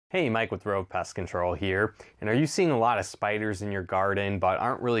Hey, Mike with Rove Pest Control here. And are you seeing a lot of spiders in your garden but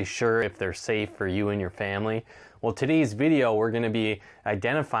aren't really sure if they're safe for you and your family? Well, today's video we're going to be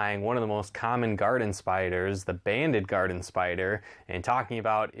identifying one of the most common garden spiders, the banded garden spider, and talking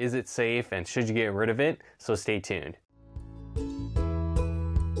about is it safe and should you get rid of it? So stay tuned.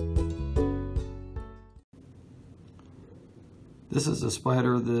 This is a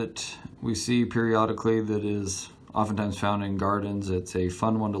spider that we see periodically that is oftentimes found in gardens. It's a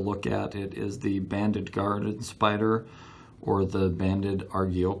fun one to look at. It is the banded garden spider, or the banded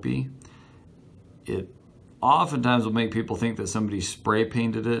Argiope. It oftentimes will make people think that somebody spray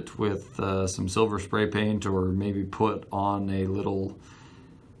painted it with some silver spray paint, or maybe put on a little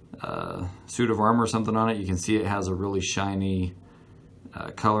suit of armor or something on it. You can see it has a really shiny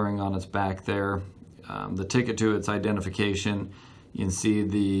coloring on its back there. The ticket to its identification, you can see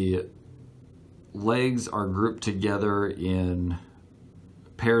the legs are grouped together in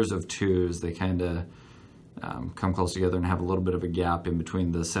pairs of twos. They kind of come close together and have a little bit of a gap in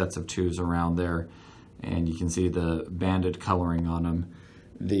between the sets of twos around there. And you can see the banded coloring on them.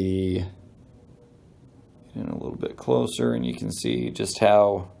 In a little bit closer, and you can see just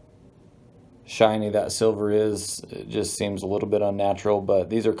how shiny that silver is. It just seems a little bit unnatural, but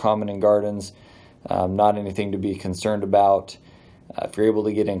these are common in gardens. Not anything to be concerned about. If you're able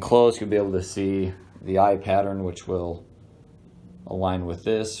to get in close, you'll be able to see the eye pattern, which will align with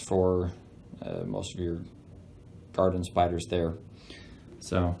this for most of your garden spiders there.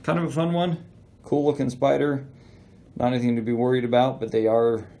 So kind of a fun one, cool looking spider. Not anything to be worried about, but they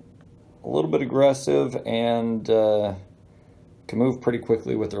are a little bit aggressive and can move pretty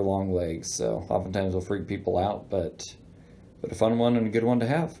quickly with their long legs. So oftentimes they'll freak people out, but a fun one and a good one to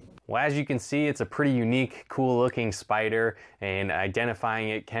have. Well, as you can see, it's a pretty unique, cool looking spider, and identifying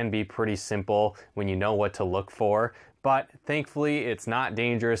it can be pretty simple when you know what to look for. But thankfully, it's not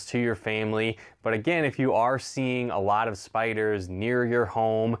dangerous to your family. But again, if you are seeing a lot of spiders near your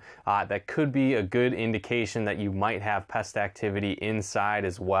home, that could be a good indication that you might have pest activity inside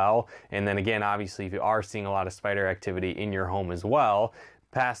as well. And then again, obviously, if you are seeing a lot of spider activity in your home as well,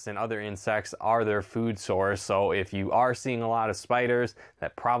 pests and other insects are their food source. So if you are seeing a lot of spiders,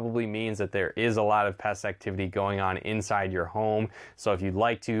 that probably means that there is a lot of pest activity going on inside your home. So if you'd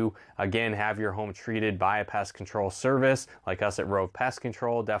like to, again, have your home treated by a pest control service like us at Rove Pest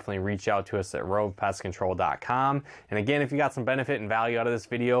Control, definitely reach out to us at rovepestcontrol.com. And again, if you got some benefit and value out of this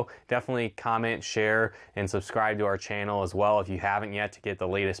video, definitely comment, share, and subscribe to our channel as well if you haven't yet, to get the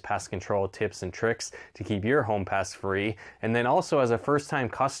latest pest control tips and tricks to keep your home pests free. And then also, as a first-time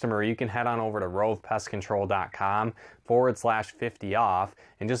customer, you can head on over to rovepestcontrol.com/50 off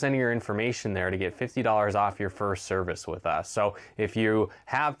and just enter your information there to get $50 off your first service with us. So if you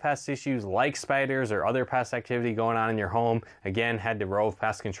have pest issues like spiders or other pest activity going on in your home, again, head to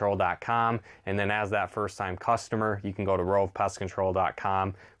rovepestcontrol.com, and then as that first-time customer, you can go to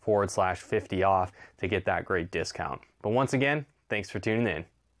rovepestcontrol.com/50 off to get that great discount. But once again, thanks for tuning in.